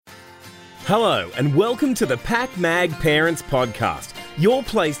Hello and welcome to the Pack Mag Parents Podcast, your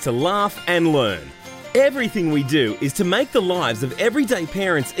place to laugh and learn. Everything we do is to make the lives of everyday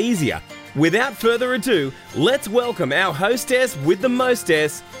parents easier. Without further ado, let's welcome our hostess with the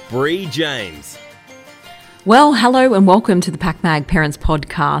mostess, Bree James. Well, hello and welcome to the Pack Mag Parents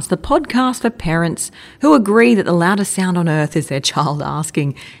Podcast, the podcast for parents who agree that the loudest sound on earth is their child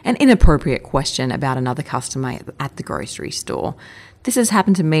asking an inappropriate question about another customer at the grocery store. This has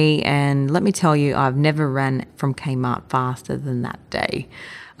happened to me, and let me tell you, I've never ran from Kmart faster than that day.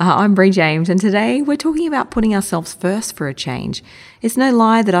 I'm Bree James, and today we're talking about putting ourselves first for a change. It's no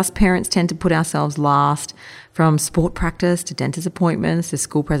lie that us parents tend to put ourselves last, from sport practice to dentist appointments to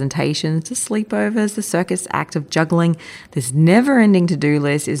school presentations to sleepovers, the circus act of juggling. This never-ending to-do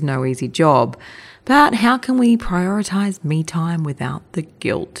list is no easy job. But how can we prioritize me time without the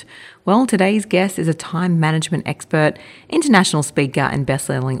guilt? Well, today's guest is a time management expert, international speaker and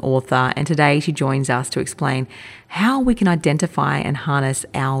best-selling author, and today she joins us to explain how we can identify and harness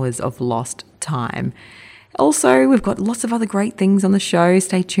hours of lost time. Also, we've got lots of other great things on the show.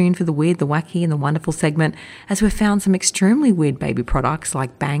 Stay tuned for the weird, the wacky and the wonderful segment as we've found some extremely weird baby products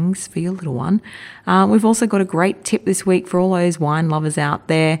like bangs for your little one. We've also got a great tip this week for all those wine lovers out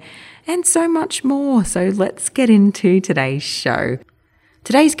there and so much more. So let's get into today's show.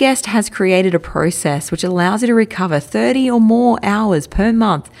 Today's guest has created a process which allows you to recover 30 or more hours per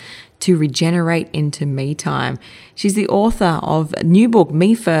month to regenerate into me time. She's the author of a new book,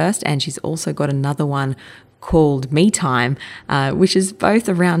 Me First, and she's also got another one called Me Time, which is both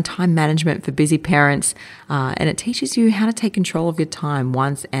around time management for busy parents, and it teaches you how to take control of your time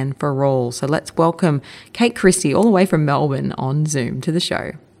once and for all. So let's welcome Kate Christie, all the way from Melbourne on Zoom, to the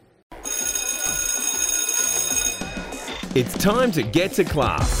show. It's time to get to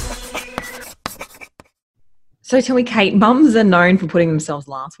class. So tell me, Kate, mums are known for putting themselves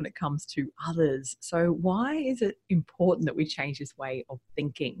last when it comes to others. So why is it important that we change this way of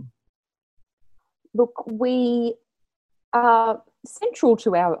thinking? Look, we are central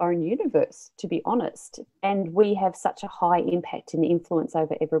to our own universe, to be honest, and we have such a high impact and influence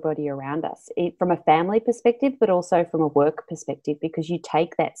over everybody around us, from a family perspective, but also from a work perspective, because you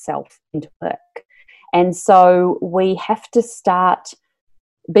take that self into work. And so we have to start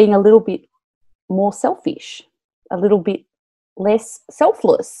being a little bit more selfish, a little bit less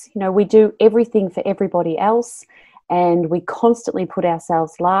selfless. You know, we do everything for everybody else and we constantly put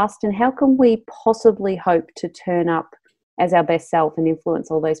ourselves last. And how can we possibly hope to turn up as our best self and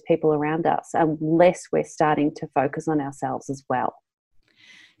influence all those people around us unless we're starting to focus on ourselves as well?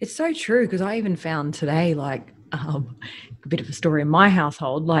 It's so true, because I even found today, a bit of a story in my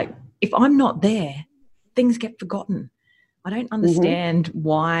household, if I'm not there, things get forgotten. I don't understand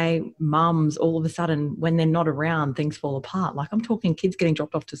why mums all of a sudden, when they're not around, things fall apart. I'm talking kids getting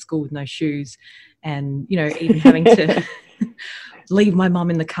dropped off to school with no shoes and, even having to leave my mum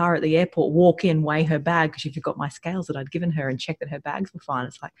in the car at the airport, walk in, weigh her bag because she forgot my scales that I'd given her and check that her bags were fine.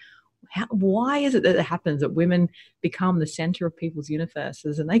 It's why is it that it happens that women become the center of people's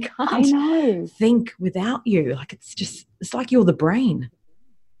universes and they can't think without you? It's like you're the brain.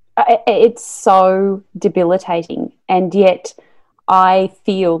 It's so debilitating, and yet I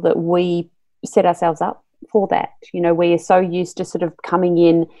feel that we set ourselves up for that. We are so used to sort of coming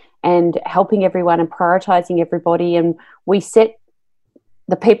in and helping everyone and prioritizing everybody, and we set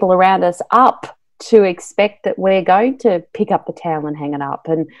the people around us up to expect that we're going to pick up the towel and hang it up,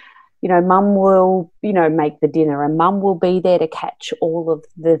 and mum will make the dinner, and mum will be there to catch all of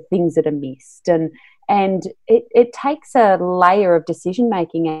the things that are missed, and it takes a layer of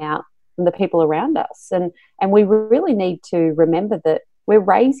decision-making out from the people around us. And we really need to remember that we're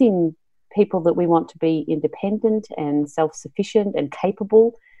raising people that we want to be independent and self-sufficient and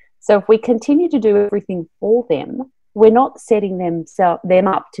capable. So if we continue to do everything for them, we're not setting them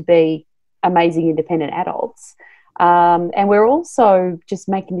up to be amazing independent adults. And we're also just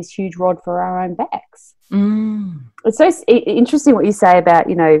making this huge rod for our own backs. It's so interesting what you say about,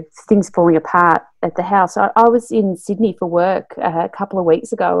 things falling apart at the house. I was in Sydney for work a couple of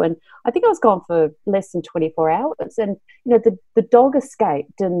weeks ago, and I think I was gone for less than 24 hours. And, the dog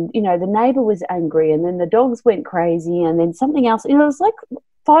escaped, and, the neighbour was angry, and then the dogs went crazy, and then something else. It was like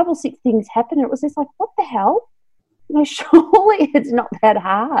 5 or 6 things happened. It was just like, what the hell? Surely it's not that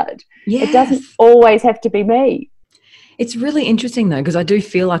hard. Yes. It doesn't always have to be me. It's really interesting, though, because I do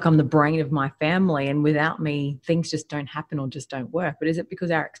feel like I'm the brain of my family, and without me, things just don't happen or just don't work. But is it because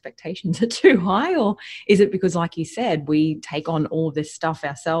our expectations are too high, or is it because, like you said, we take on all of this stuff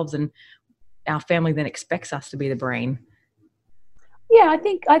ourselves and our family then expects us to be the brain? Yeah, I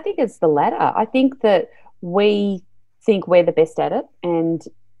think it's the latter. I think that we think we're the best at it, and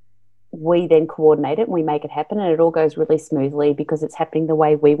we then coordinate it and we make it happen, and it all goes really smoothly because it's happening the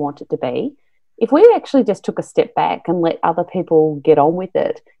way we want it to be. If we actually just took a step back and let other people get on with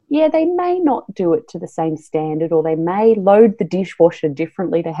it, yeah, they may not do it to the same standard, or they may load the dishwasher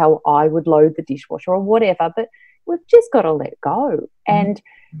differently to how I would load the dishwasher or whatever, but we've just got to let go. And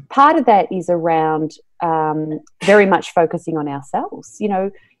part of that is around very much focusing on ourselves.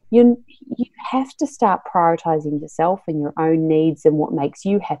 You have to start prioritizing yourself and your own needs and what makes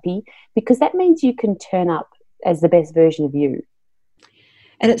you happy, because that means you can turn up as the best version of you.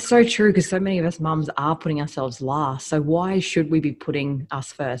 And it's so true, because so many of us mums are putting ourselves last. So why should we be putting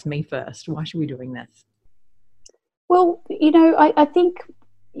us first, me first? Why should we be doing this? Well, I think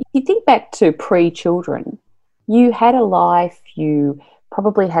if you think back to pre-children, you had a life, you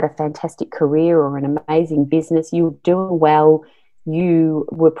probably had a fantastic career or an amazing business, you were doing well, you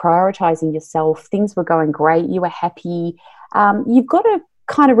were prioritizing yourself, things were going great, you were happy. You've got to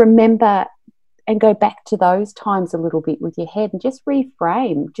kind of remember and go back to those times a little bit with your head and just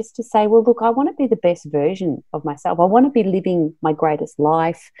reframe, just to say, well, look, I want to be the best version of myself. I want to be living my greatest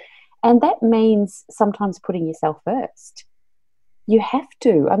life. And that means sometimes putting yourself first. You have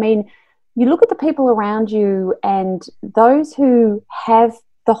to. I mean, you look at the people around you, and those who have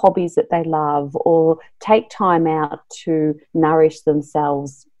the hobbies that they love or take time out to nourish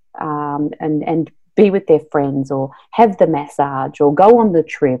themselves and be with their friends or have the massage or go on the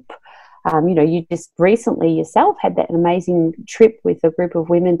trip. You just recently yourself had that amazing trip with a group of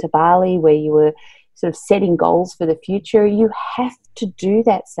women to Bali where you were sort of setting goals for the future. You have to do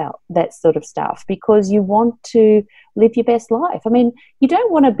that sort of stuff because you want to live your best life. I mean, you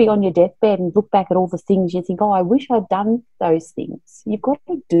don't want to be on your deathbed and look back at all the things you think, oh, I wish I'd done those things. You've got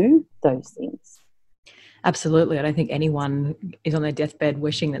to do those things. Absolutely. I don't think anyone is on their deathbed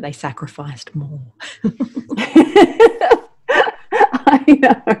wishing that they sacrificed more. I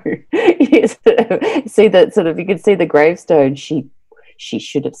know. Yes. See that sort of, you can see the gravestone. She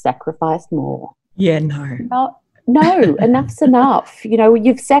should have sacrificed more. Yeah, no. No, enough's enough.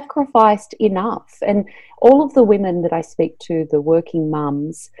 You've sacrificed enough. And all of the women that I speak to, the working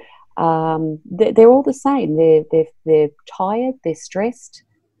mums, they're all the same. They're tired, they're stressed,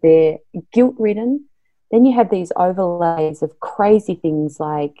 they're guilt-ridden. Then you have these overlays of crazy things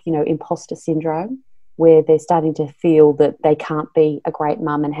like, imposter syndrome, where they're starting to feel that they can't be a great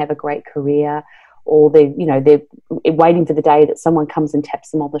mum and have a great career, or they're waiting for the day that someone comes and taps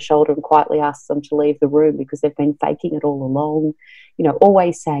them on the shoulder and quietly asks them to leave the room because they've been faking it all along.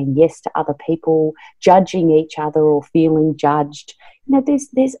 Always saying yes to other people, judging each other or feeling judged.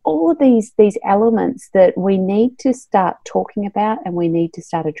 There's all of these elements that we need to start talking about and we need to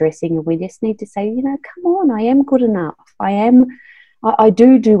start addressing, and we just need to say, come on, I am good enough. I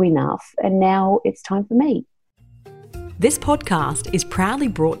do enough, and now it's time for me. This podcast is proudly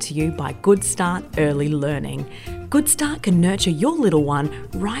brought to you by Good Start Early Learning. Good Start can nurture your little one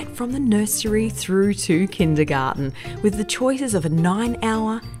right from the nursery through to kindergarten with the choices of a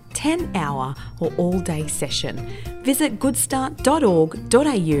 9-hour, 10-hour or all-day session. Visit goodstart.org.au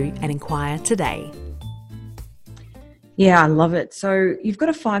and inquire today. Yeah, I love it. So you've got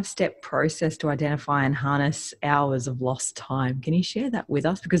a 5-step process to identify and harness hours of lost time. Can you share that with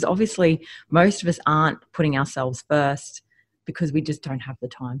us? Because obviously most of us aren't putting ourselves first because we just don't have the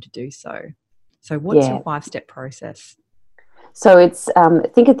time to do so. So what's your 5-step process? So it's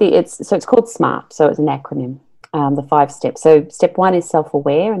it's called SMART. So it's an acronym. The 5 steps. So step 1 is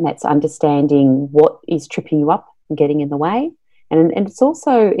self-aware, and that's understanding what is tripping you up and getting in the way. And it's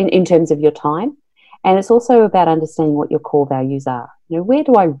also in terms of your time. And it's also about understanding what your core values are. Where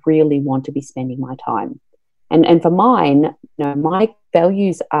do I really want to be spending my time? And for mine, my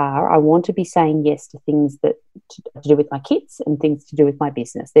values are, I want to be saying yes to things that to do with my kids and things to do with my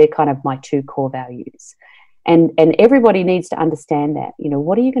business. They're kind of my 2 core values. And everybody needs to understand that.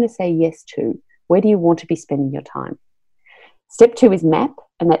 What are you going to say yes to? Where do you want to be spending your time? Step 2 is map,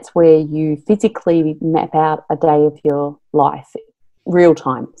 and that's where you physically map out a day of your life, real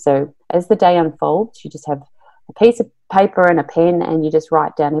time. So as the day unfolds, you just have a piece of paper and a pen, and you just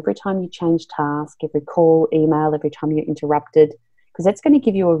write down every time you change task, every call, email, every time you're interrupted, because that's going to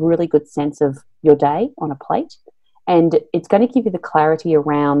give you a really good sense of your day on a plate, and it's going to give you the clarity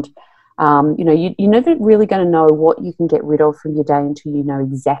around, you're never really going to know what you can get rid of from your day until you know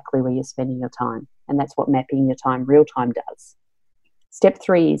exactly where you're spending your time, and that's what mapping your time real time does. Step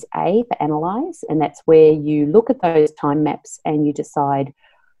 3 is A for analyze, and that's where you look at those time maps and you decide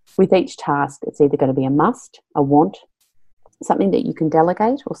with each task, it's either going to be a must, a want, something that you can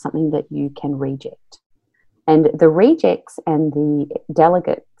delegate, or something that you can reject. And the rejects and the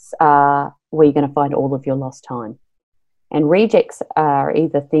delegates are where you're going to find all of your lost time. And rejects are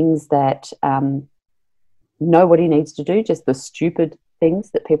either things that nobody needs to do, just the stupid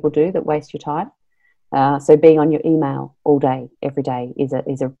things that people do that waste your time. So being on your email all day, every day is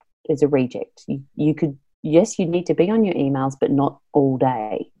a reject. You could, yes, you need to be on your emails, but not all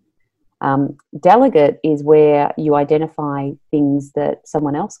day. Delegate is where you identify things that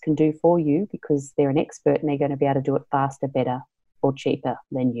someone else can do for you because they're an expert and they're going to be able to do it faster, better, or cheaper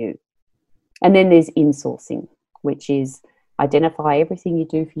than you. And then there's insourcing, which is identify everything you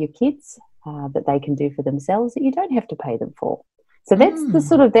do for your kids that they can do for themselves that you don't have to pay them for. So that's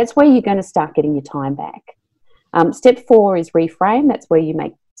that's where you're going to start getting your time back. Step 4 is reframe. That's where you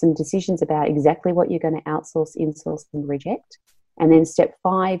make some decisions about exactly what you're going to outsource, insource, and reject. And then step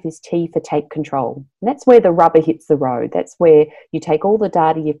 5 is T for take control. And that's where the rubber hits the road. That's where you take all the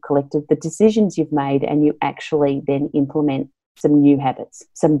data you've collected, the decisions you've made, and you actually then implement some new habits,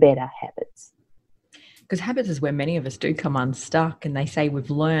 some better habits. Because habits is where many of us do come unstuck, and they say we've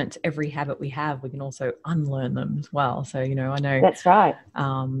learnt every habit we have. We can also unlearn them as well. So, I know that's right.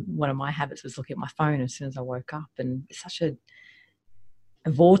 One of my habits was looking at my phone as soon as I woke up, and it's such a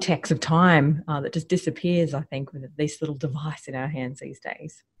vortex of time that just disappears, I think, with this little device in our hands these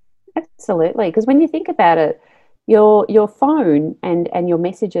days. Absolutely. Because when you think about it, your phone and your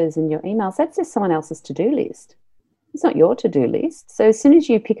messages and your emails, that's just someone else's to-do list. It's not your to-do list. So as soon as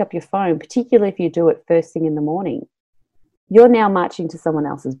you pick up your phone, particularly if you do it first thing in the morning, you're now marching to someone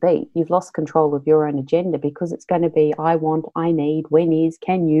else's beat. You've lost control of your own agenda because it's going to be I want, I need, when is,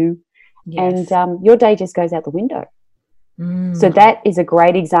 can you, yes. And your day just goes out the window. So that is a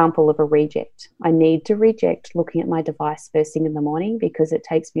great example of a reject. I need to reject looking at my device first thing in the morning because it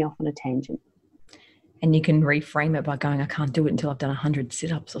takes me off on a tangent. And you can reframe it by going, I can't do it until I've done 100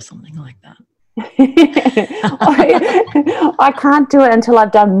 sit-ups or something like that. I can't do it until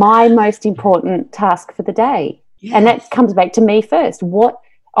I've done my most important task for the day. Yes. And that comes back to me first. What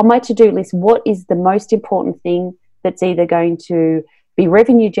on my to-do list, what is the most important thing that's either going to be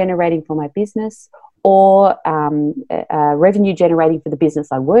revenue generating for my business or revenue generating for the business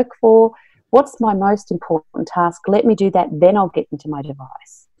I work for? What's my most important task? Let me do that, then I'll get into my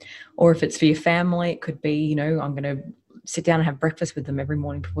device. Or if it's for your family, it could be, I'm going to sit down and have breakfast with them every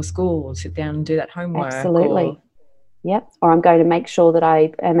morning before school, or sit down and do that homework. Absolutely. Yep. Or I'm going to make sure that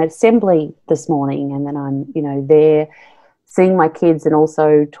I am at assembly this morning and then I'm, there seeing my kids and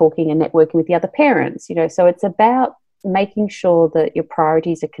also talking and networking with the other parents, So it's about making sure that your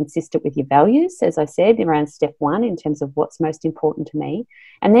priorities are consistent with your values, as I said, around step 1 in terms of what's most important to me.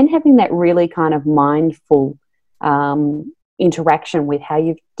 And then having that really kind of mindful interaction with how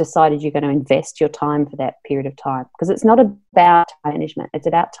you've decided you're going to invest your time for that period of time. Because it's not about time management, it's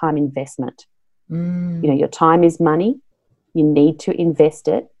about time investment. Your time is money. You need to invest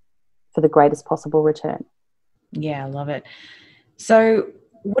it for the greatest possible return. Yeah, I love it. So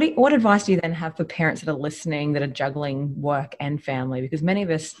what advice do you then have for parents that are listening that are juggling work and family? Because many of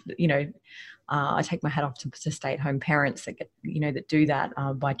us, I take my hat off to stay-at-home parents that get, that do that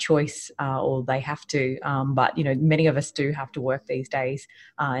by choice or they have to. But many of us do have to work these days,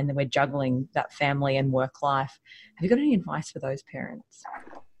 and then we're juggling that family and work life. Have you got any advice for those parents?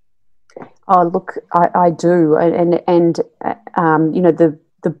 Oh, look, I do, and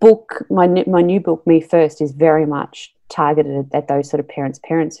the book, my new book, Me First, is very much targeted at those sort of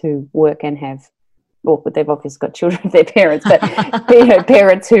parents who work and have. Well, they've obviously got children of their parents, but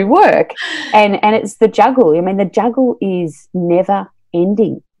parents who work, and it's the juggle. I mean, the juggle is never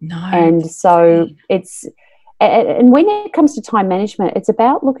ending. No, and so it's, and when it comes to time management, it's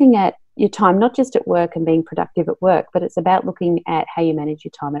about looking at your time, not just at work and being productive at work, but it's about looking at how you manage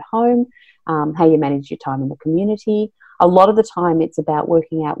your time at home, how you manage your time in the community. A lot of the time, it's about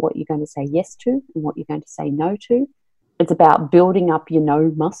working out what you're going to say yes to and what you're going to say no to. It's about building up your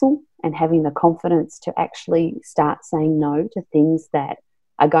no muscle and having the confidence to actually start saying no to things that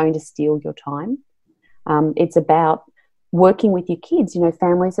are going to steal your time. It's about working with your kids.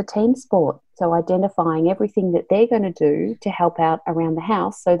 Family's a team sport. So identifying everything that they're going to do to help out around the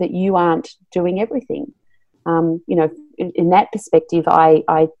house so that you aren't doing everything. In that perspective, I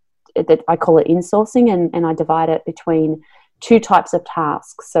call it insourcing, and I divide it between 2 types of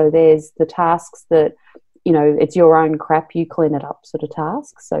tasks. So there's the tasks that, it's your own crap, you clean it up sort of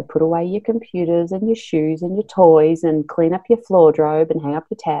tasks. So put away your computers and your shoes and your toys and clean up your wardrobe and hang up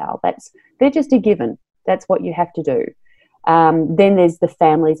your towel. They're just a given. That's what you have to do. Then there's the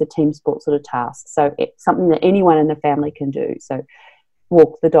family's a team sport sort of task. So it's something that anyone in the family can do. So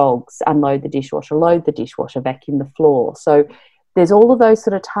walk the dogs, unload the dishwasher, load the dishwasher, vacuum the floor. So there's all of those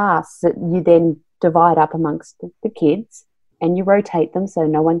sort of tasks that you then divide up amongst the kids and you rotate them so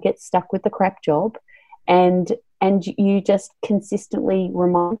no one gets stuck with the crap job. And and you just consistently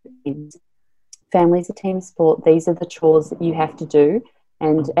remind kids, family's a team sport. These are the chores that you have to do.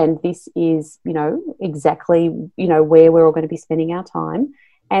 And this is, exactly, where we're all going to be spending our time.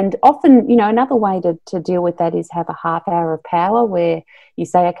 And often, another way to deal with that is have a half hour of power where you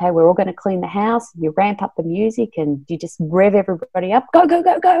say, okay, we're all going to clean the house. You ramp up the music and you just rev everybody up, go, go,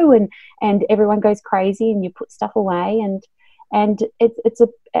 go, go. And everyone goes crazy and you put stuff away. And it's a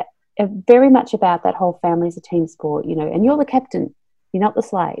very much about that whole family as a team sport, and you're the captain, you're not the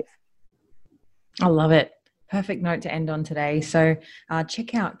slave. I love it. Perfect note to end on today. So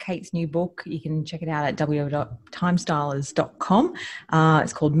check out Kate's new book. You can check it out at www.timestylers.com.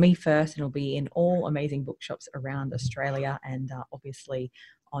 It's called Me First, and it'll be in all amazing bookshops around Australia and obviously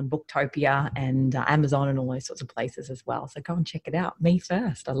on Booktopia and Amazon and all those sorts of places as well. So go and check it out. Me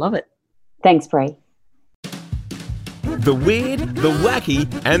First. I love it. Thanks, Bri. The weird, the wacky,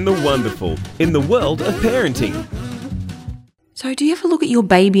 and the wonderful in the world of parenting. So do you ever look at your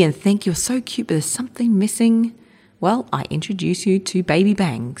baby and think you're so cute but there's something missing? Well, I introduce you to Baby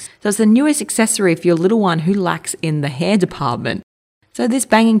Bangs. So it's the newest accessory for your little one who lacks in the hair department. So this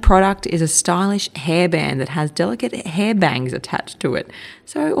banging product is a stylish hairband that has delicate hair bangs attached to it.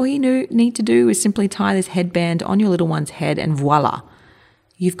 So all you need to do is simply tie this headband on your little one's head and voila,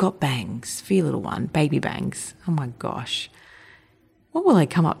 you've got bangs for your little one, baby bangs. Oh my gosh. What will they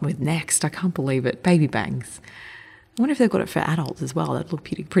come up with next? I can't believe it. Baby bangs. I wonder if they've got it for adults as well. That'd look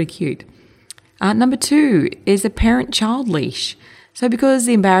pretty cute. Number 2 is a parent-child leash. So because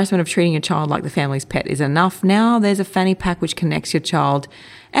the embarrassment of treating your child like the family's pet is enough, now there's a fanny pack which connects your child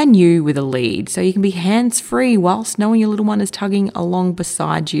and you with a lead. So you can be hands-free whilst knowing your little one is tugging along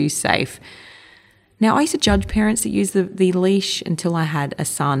beside you safe. Now, I used to judge parents that use the leash until I had a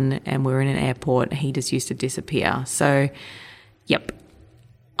son and we were in an airport and he just used to disappear. So, yep.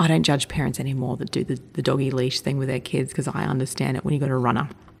 I don't judge parents anymore that do the doggy leash thing with their kids because I understand it when you've got a runner.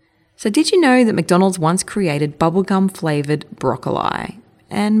 So did you know that McDonald's once created bubblegum flavoured broccoli?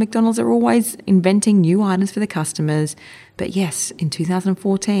 And McDonald's are always inventing new items for the customers. But yes, in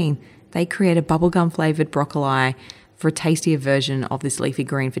 2014, they created bubblegum flavoured broccoli for a tastier version of this leafy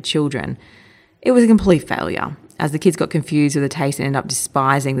green for children. It was a complete failure, as the kids got confused with the taste and ended up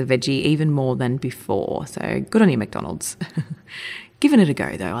despising the veggie even more than before. So good on you, McDonald's. Giving it a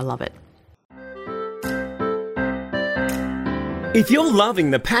go, though. I love it. If you're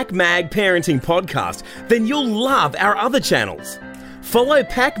loving the Pack Mag Parenting Podcast, then you'll love our other channels. Follow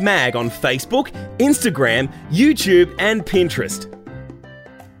Pack Mag on Facebook, Instagram, YouTube, and Pinterest.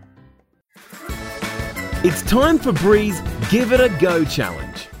 It's time for Bri's Give It a Go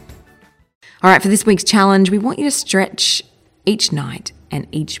challenge. All right, for this week's challenge, we want you to stretch each night and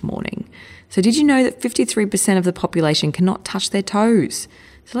each morning. So did you know that 53% of the population cannot touch their toes?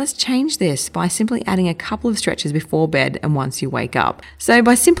 So let's change this by simply adding a couple of stretches before bed and once you wake up. So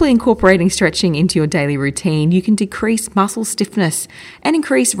by simply incorporating stretching into your daily routine, you can decrease muscle stiffness and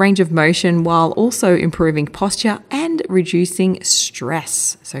increase range of motion while also improving posture and reducing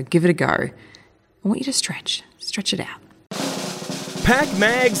stress. So give it a go. I want you to stretch it out. Pack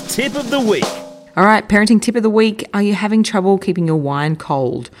Mag's Tip of the Week. All right, parenting tip of the week. Are you having trouble keeping your wine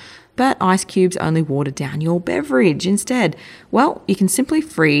cold? But ice cubes only water down your beverage instead. Well, you can simply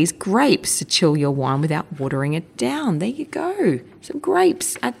freeze grapes to chill your wine without watering it down. There you go. Some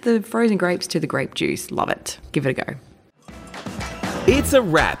grapes. Add the frozen grapes to the grape juice. Love it. Give it a go. It's a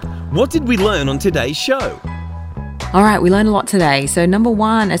wrap. What did we learn on today's show? All right, we learned a lot today. So number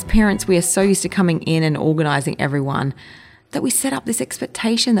 1, as parents, we are so used to coming in and organising everyone that we set up this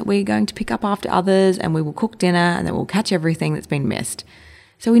expectation that we're going to pick up after others and we will cook dinner and then we'll catch everything that's been missed.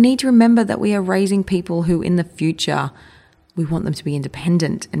 So we need to remember that we are raising people who in the future, we want them to be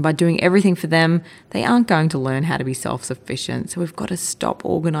independent. And by doing everything for them, they aren't going to learn how to be self-sufficient. So we've got to stop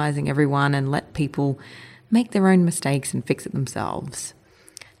organising everyone and let people make their own mistakes and fix it themselves.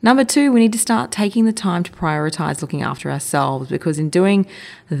 Number 2, we need to start taking the time to prioritise looking after ourselves, because in doing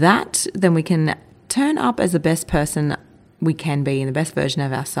that, then we can turn up as the best person we can be and the best version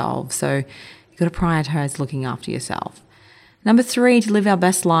of ourselves. So you've got to prioritise looking after yourself. Number 3, to live our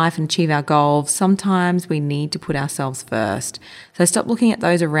best life and achieve our goals, sometimes we need to put ourselves first. So stop looking at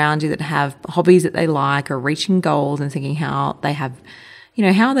those around you that have hobbies that they like or reaching goals and thinking how they have,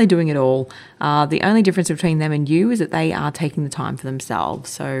 how are they doing it all? The only difference between them and you is that they are taking the time for themselves.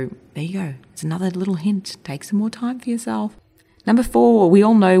 So there you go. It's another little hint. Take some more time for yourself. Number 4, we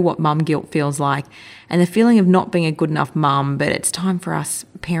all know what mum guilt feels like and the feeling of not being a good enough mum, but it's time for us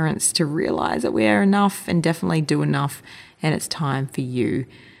parents to realise that we are enough and definitely do enough, and it's time for you.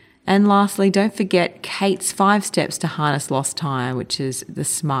 And lastly, don't forget Kate's 5 steps to harness lost time, which is the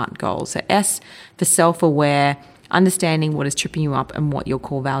SMART goals. So S for self-aware, understanding what is tripping you up and what your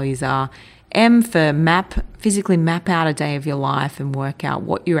core values are. M for map, physically map out a day of your life and work out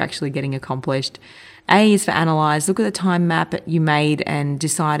what you're actually getting accomplished. A is for analyze, look at the time map you made and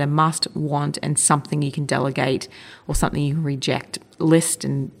decide a must, want, and something you can delegate or something you can reject. List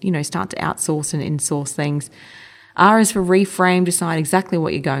and, start to outsource and insource things. R is for reframe, decide exactly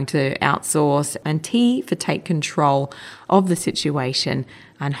what you're going to outsource. And T for take control of the situation.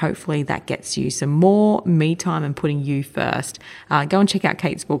 And hopefully that gets you some more me time and putting you first. Go and check out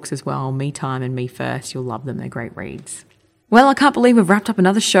Kate's books as well, Me Time and Me First. You'll love them. They're great reads. Well, I can't believe we've wrapped up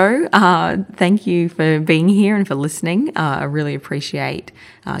another show. Thank you for being here and for listening. I really appreciate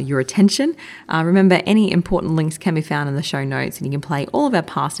your attention. Remember, any important links can be found in the show notes, and you can play all of our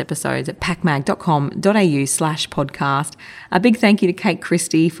past episodes at pacmag.com.au/podcast. A big thank you to Kate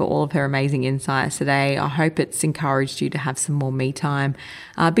Christie for all of her amazing insights today. I hope it's encouraged you to have some more me time.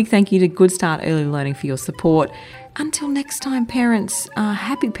 A big thank you to Good Start Early Learning for your support. Until next time, parents,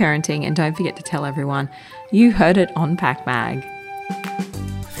 happy parenting, and don't forget to tell everyone you heard it on PacMag.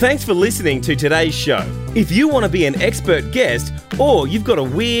 Thanks for listening to today's show. If you want to be an expert guest or you've got a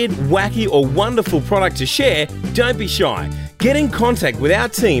weird, wacky or wonderful product to share, don't be shy. Get in contact with our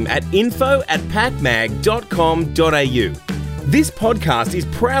team at info@pacmag.com.au. This podcast is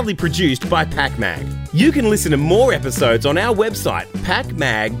proudly produced by PacMag. You can listen to more episodes on our website,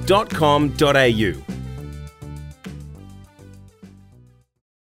 pacmag.com.au.